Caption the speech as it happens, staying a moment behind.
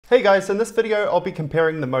Hey guys, in this video I'll be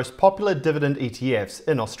comparing the most popular dividend ETFs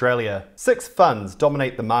in Australia. 6 funds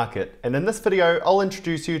dominate the market, and in this video I'll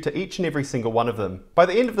introduce you to each and every single one of them. By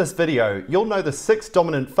the end of this video, you'll know the 6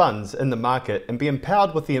 dominant funds in the market and be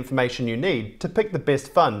empowered with the information you need to pick the best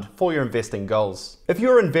fund for your investing goals. If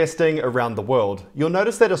you're investing around the world, you'll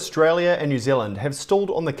notice that Australia and New Zealand have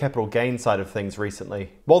stalled on the capital gain side of things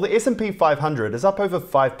recently. While the S&P 500 is up over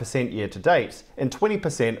 5% year to date and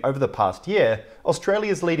 20% over the past year,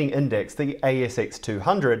 Australia's leading index, the ASX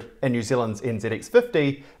 200, and New Zealand's NZX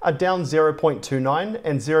 50 are down 0.29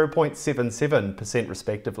 and 0.77%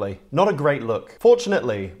 respectively. Not a great look.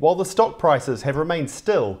 Fortunately, while the stock prices have remained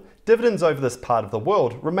still, dividends over this part of the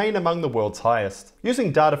world remain among the world's highest.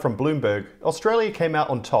 Using data from Bloomberg, Australia came out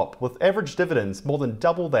on top with average dividends more than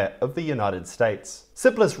double that of the United States.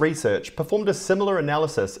 Simplest Research performed a similar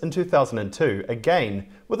analysis in 2002, again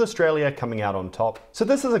with Australia coming out on top. So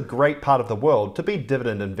this is a great part of the world to be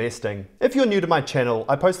dividend investing. If you're new to my channel,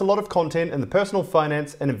 I post a lot of content in the personal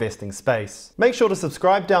finance and investing space. Make sure to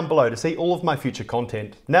subscribe down below to see all of my future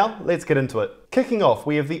content. Now let's get into it. Kicking off,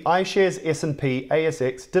 we have the iShares S&P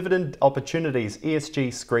ASX Dividend Opportunities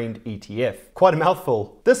ESG Screened ETF. Quite a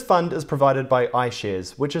mouthful. This fund is provided by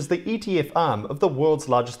iShares, which is the ETF arm of the world's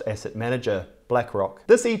largest asset manager, BlackRock.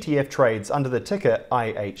 This ETF trades under the ticker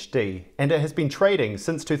IHD, and it has been trading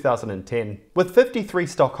since 2010. With 53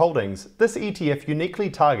 stock holdings, this ETF uniquely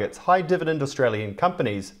targets high dividend Australian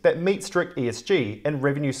companies that meet strict ESG and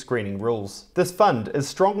revenue screening rules. This fund is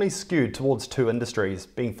strongly skewed towards 2 industries,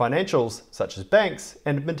 being financials, such as banks,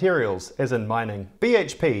 and materials, as in mining.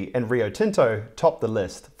 BHP and Rio Tinto top the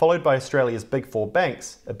list, followed by Australia's Big 4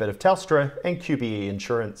 banks, a bit of Telstra, and QBE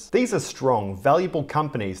Insurance. These are strong, valuable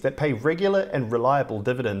companies that pay regular and reliable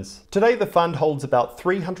dividends. Today the fund holds about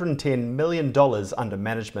 $310 million under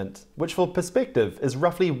management, which for perspective is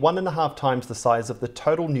roughly 1.5 times the size of the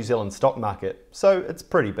total New Zealand stock market, so it's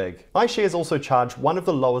pretty big. iShares also charge one of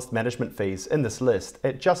the lowest management fees in this list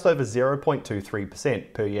at just over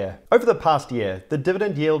 0.23% per year. Over the past year, the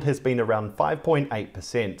dividend yield has been around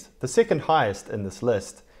 5.8%, the second highest in this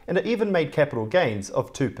list, and it even made capital gains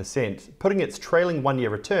of 2%, putting its trailing 1-year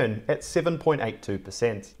return at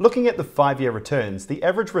 7.82%. Looking at the 5-year returns, the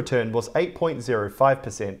average return was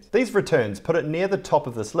 8.05%. These returns put it near the top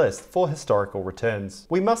of this list for historical returns.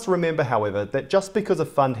 We must remember, however, that just because a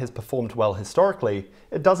fund has performed well historically,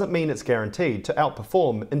 it doesn't mean it's guaranteed to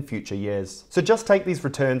outperform in future years. So just take these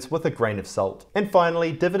returns with a grain of salt. And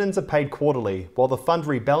finally, dividends are paid quarterly, while the fund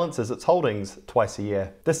rebalances its holdings twice a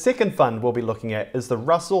year. The second fund we'll be looking at is the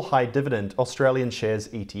Russell High Dividend Australian Shares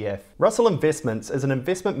ETF. Russell Investments is an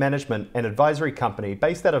investment management and advisory company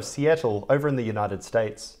based out of Seattle over in the United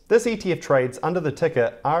States. This ETF trades under the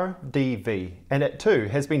ticker RDV, and at 2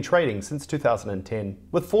 has been trading since 2010.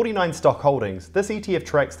 With 49 stock holdings, this ETF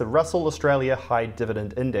tracks the Russell Australia High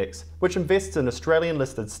Dividend Index, which invests in Australian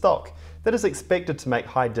listed stock that is expected to make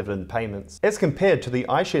high dividend payments. As compared to the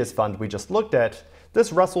iShares fund we just looked at,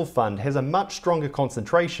 this Russell fund has a much stronger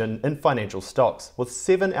concentration in financial stocks, with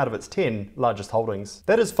 7 out of its 10 largest holdings.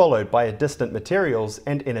 That is followed by a distant materials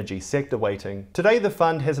and energy sector weighting. Today the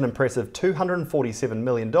fund has an impressive $247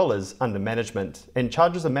 million under management and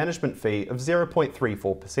charges a management fee of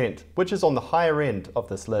 0.34%, which is on the higher end of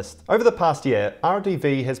this list. Over the past year,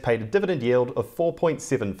 RDV has paid a dividend yield of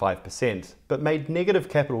 4.75%, but made negative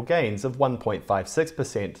capital gains of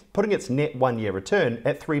 1.56%, putting its net 1-year return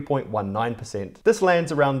at 3.19%. This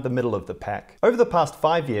lands around the middle of the pack. Over the past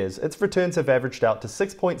 5 years, its returns have averaged out to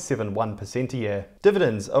 6.71% a year.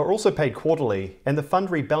 Dividends are also paid quarterly, and the fund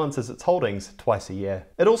rebalances its holdings twice a year.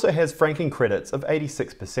 It also has franking credits of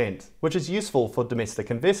 86%, which is useful for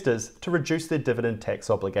domestic investors to reduce their dividend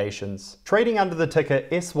tax obligations. Trading under the ticker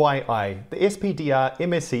SYI, the SPDR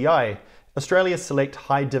MSCI, Australia's Select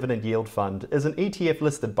High Dividend Yield Fund, is an ETF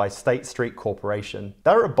listed by State Street Corporation.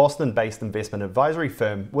 They're a Boston-based investment advisory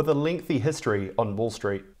firm with a lengthy history on Wall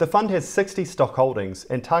Street. The fund has 60 stock holdings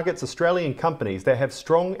and targets Australian companies that have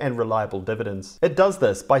strong and reliable dividends. It does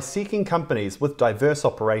this by seeking companies with diverse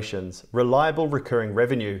operations, reliable recurring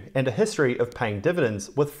revenue, and a history of paying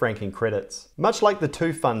dividends with franking credits. Much like the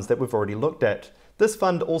 2 funds that we've already looked at, this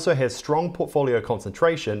fund also has strong portfolio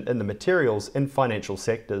concentration in the materials and financial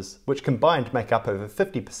sectors, which combined make up over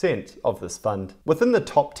 50% of this fund. Within the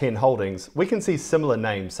top 10 holdings, we can see similar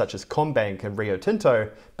names such as CommBank and Rio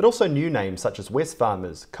Tinto, but also new names such as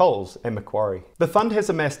Wesfarmers, Coles, and Macquarie. The fund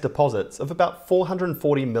has amassed deposits of about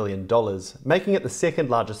 $440 million, making it the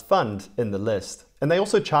second largest fund in the list. and they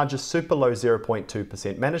also charge a super low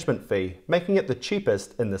 0.2% management fee, making it the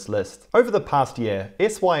cheapest in this list. Over the past year,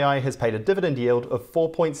 SYI has paid a dividend yield of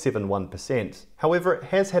 4.71%. However, it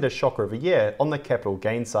has had a shocker of a year on the capital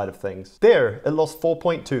gain side of things. There, it lost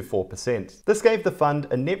 4.24%. This gave the fund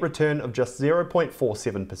a net return of just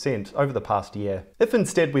 0.47% over the past year. If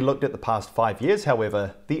instead we looked at the past 5 years,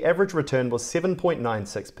 however, the average return was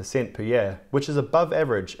 7.96% per year, which is above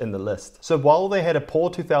average in the list. So while they had a poor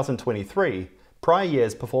 2023, prior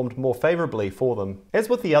years performed more favourably for them. As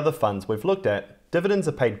with the other funds we've looked at, dividends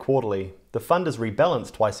are paid quarterly. The fund is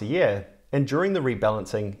rebalanced twice a year, and during the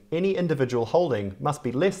rebalancing, any individual holding must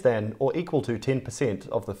be less than or equal to 10%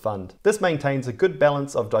 of the fund. This maintains a good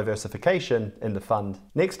balance of diversification in the fund.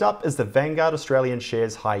 Next up is the Vanguard Australian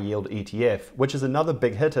Shares High Yield ETF, which is another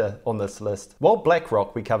big hitter on this list. While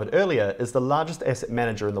BlackRock, we covered earlier, is the largest asset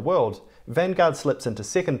manager in the world, Vanguard slips into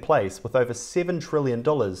second place with over $7 trillion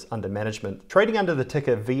under management. Trading under the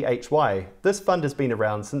ticker VHY, this fund has been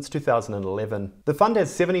around since 2011. The fund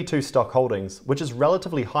has 72 stock holdings, which is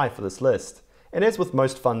relatively high for this list. And as with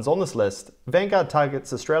most funds on this list, Vanguard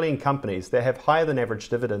targets Australian companies that have higher than average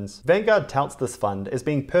dividends. Vanguard touts this fund as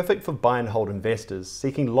being perfect for buy and hold investors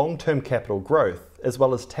seeking long-term capital growth, as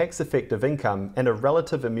well as tax-effective income and a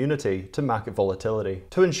relative immunity to market volatility.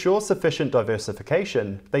 To ensure sufficient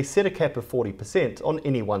diversification, they set a cap of 40% on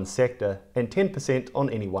any one sector and 10% on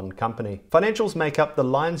any one company. Financials make up the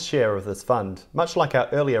lion's share of this fund, much like our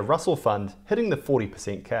earlier Russell fund hitting the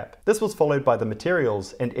 40% cap. This was followed by the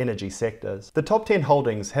materials and energy sectors. The top 10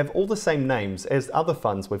 holdings have all the same names as other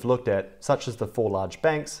funds we've looked at, such as the 4 large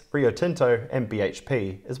banks, Rio Tinto and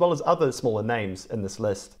BHP, as well as other smaller names in this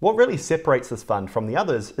list. What really separates this fund from the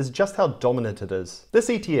others is just how dominant it is. This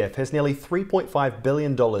ETF has nearly $3.5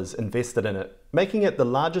 billion invested in it, making it the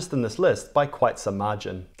largest in this list by quite some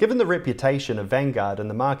margin. Given the reputation of Vanguard in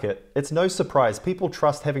the market, it's no surprise people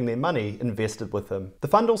trust having their money invested with them. The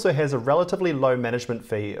fund also has a relatively low management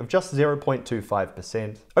fee of just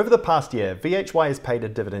 0.25%. Over the past year, VHY has paid a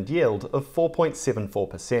dividend yield of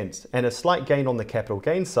 4.74% and a slight gain on the capital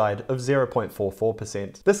gains side of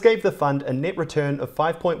 0.44%. This gave the fund a net return of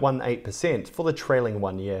 5.18% for the trailing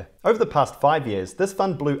 1 year. Over the past 5 years, this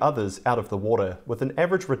fund blew others out of the water with an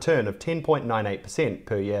average return of 10.98%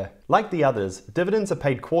 per year. Like the others, dividends are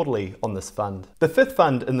paid quarterly on this fund. The fifth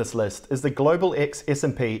fund in this list is the Global X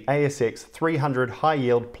S&P ASX 300 High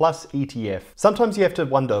Yield Plus ETF. Sometimes you have to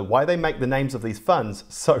wonder why they make the names of these funds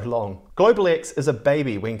so long. Global X is a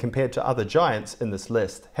baby when compared to other giants in this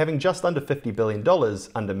list, having just under $50 billion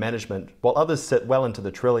under management, while others sit well into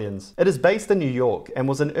the trillions. It is based in New York and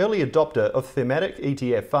was an early adopter of thematic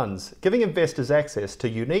ETF funds, giving investors access to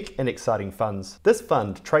unique and exciting funds. This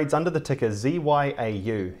fund trades under the ticker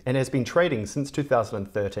ZYAU and has been trading since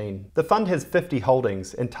 2013. The fund has 50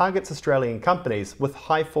 holdings and targets Australian companies with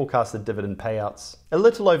high forecasted dividend payouts. A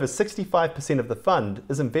little over 65% of the fund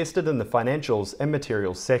is invested in the financials and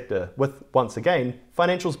materials sector, with, once again,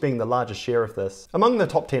 financials being the largest share of this. Among the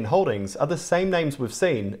top 10 holdings are the same names we've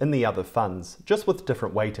seen in the other funds, just with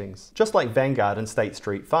different weightings. Just like Vanguard and State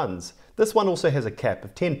Street funds, this one also has a cap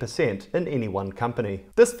of 10% in any one company.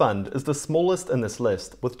 This fund is the smallest in this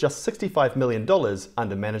list, with just $65 million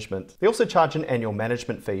under management. They also charge an annual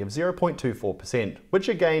management fee of 0.24%, which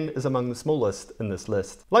again is among the smallest in this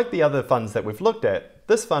list. Like the other funds that we've looked at,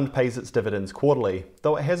 this fund pays its dividends quarterly,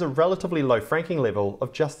 though it has a relatively low franking level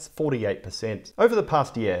of just 48%. Over the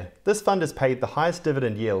past year, this fund has paid the highest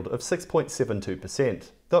dividend yield of 6.72%.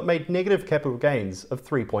 though it made negative capital gains of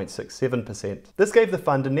 3.67%. This gave the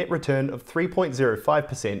fund a net return of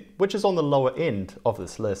 3.05%, which is on the lower end of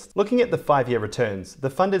this list. Looking at the 5-year returns, the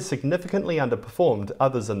fund has significantly underperformed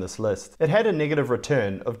others in this list. It had a negative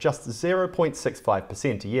return of just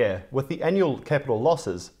 0.65% a year, with the annual capital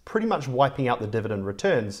losses pretty much wiping out the dividend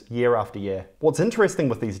returns year after year. What's interesting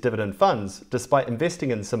with these dividend funds, despite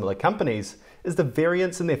investing in similar companies, is the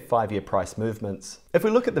variance in their 5-year price movements. If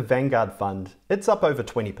we look at the Vanguard fund, it's up over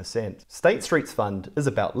 20%. State Street's fund is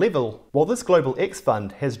about level, while this Global X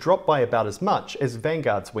fund has dropped by about as much as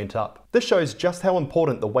Vanguard's went up. This shows just how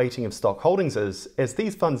important the weighting of stock holdings is, as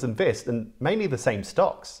these funds invest in mainly the same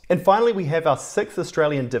stocks. And finally, we have our 6th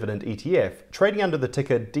Australian dividend ETF, trading under the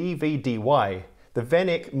ticker DVDY, the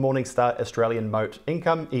VanEck Morningstar Australian Moat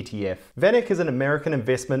Income ETF. VanEck is an American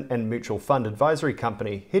investment and mutual fund advisory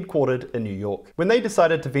company headquartered in New York. When they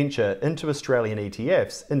decided to venture into Australian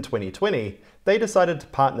ETFs in 2020, they decided to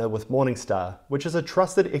partner with Morningstar, which is a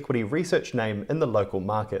trusted equity research name in the local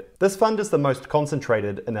market. This fund is the most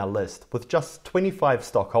concentrated in our list, with just 25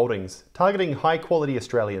 stock holdings, targeting high-quality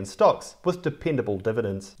Australian stocks with dependable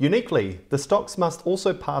dividends. Uniquely, the stocks must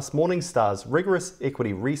also pass Morningstar's rigorous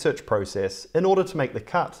equity research process in order to make the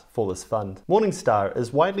cut for this fund. Morningstar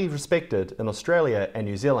is widely respected in Australia and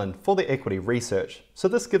New Zealand for their equity research, so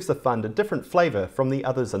this gives the fund a different flavour from the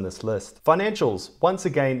others in this list. Financials once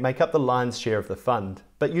again make up the lion's share of the fund,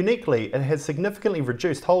 but uniquely it has significantly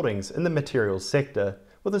reduced holdings in the materials sector,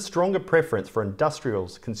 with a stronger preference for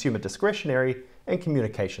industrials, consumer discretionary, and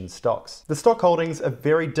communications stocks. The stock holdings are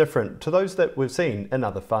very different to those that we've seen in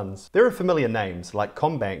other funds. There are familiar names like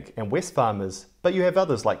CommBank and Wesfarmers, but you have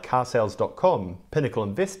others like carsales.com, Pinnacle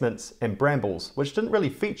Investments, and Brambles, which didn't really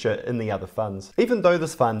feature in the other funds. Even though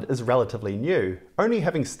this fund is relatively new, only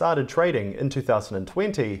having started trading in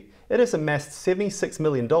 2020, it has amassed $76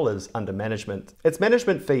 million under management. Its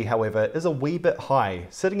management fee, however, is a wee bit high,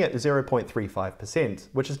 sitting at 0.35%,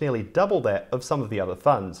 which is nearly double that of some of the other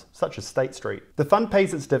funds, such as State Street. The fund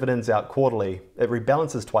pays its dividends out quarterly, it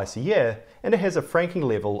rebalances twice a year, and it has a franking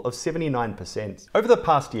level of 79%. Over the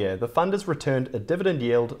past year, the fund has returned a dividend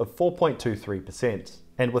yield of 4.23%.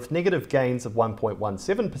 And with negative gains of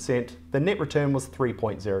 1.17%, the net return was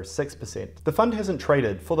 3.06%. The fund hasn't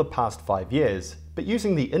traded for the past 5 years, but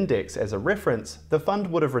using the index as a reference, the fund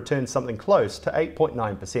would have returned something close to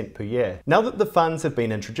 8.9% per year. Now that the funds have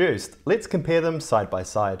been introduced, let's compare them side by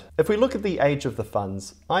side. If we look at the age of the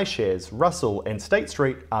funds, iShares, Russell, and State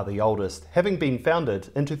Street are the oldest, having been founded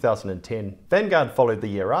in 2010. Vanguard followed the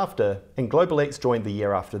year after, and Global X joined the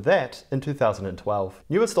year after that in 2012.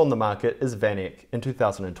 Newest on the market is VanEck in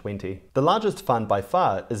 2020. The largest fund by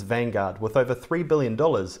far is Vanguard with over $3 billion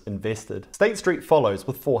invested. State Street follows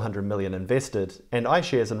with $400 million invested, and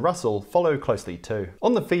iShares and Russell follow closely too.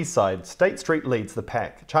 On the fee side, State Street leads the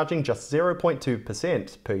pack, charging just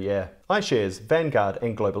 0.2% per year. iShares, Vanguard,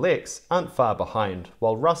 and Global X aren't far behind,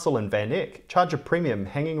 while Russell and VanEck charge a premium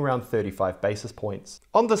hanging around 35 basis points.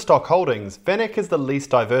 On the stock holdings, VanEck is the least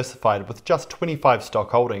diversified with just 25 stock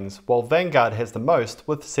holdings, while Vanguard has the most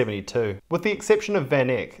with 72. With the exception of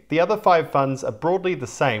VanEck, the other 5 funds are broadly the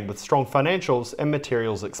same with strong financials and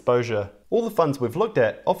materials exposure. All the funds we've looked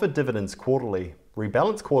at offer dividends quarterly,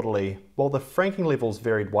 rebalance quarterly, while the franking levels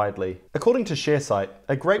varied widely. According to ShareSite,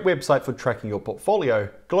 a great website for tracking your portfolio,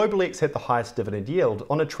 Global X had the highest dividend yield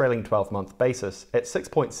on a trailing 12-month basis at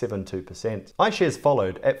 6.72%. iShares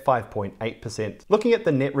followed at 5.8%. Looking at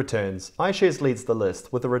the net returns, iShares leads the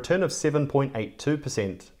list with a return of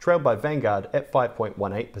 7.82%, trailed by Vanguard at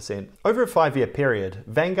 5.18%. Over a 5-year period,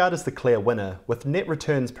 Vanguard is the clear winner, with net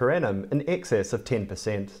returns per annum in excess of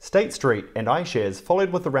 10%. State Street and iShares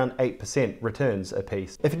followed with around 8% returns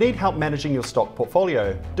apiece. If you need help managing your stock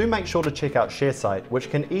portfolio, do make sure to check out ShareSite, which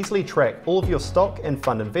can easily track all of your stock and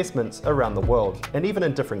fund investments around the world, and even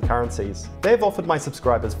in different currencies. They have offered my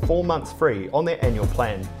subscribers 4 months free on their annual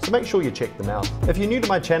plan, so make sure you check them out. If you're new to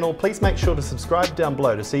my channel, please make sure to subscribe down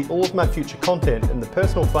below to see all of my future content in the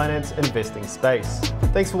personal finance investing space.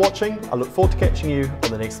 Thanks for watching. I look forward to catching you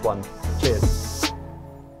on the next one. Cheers.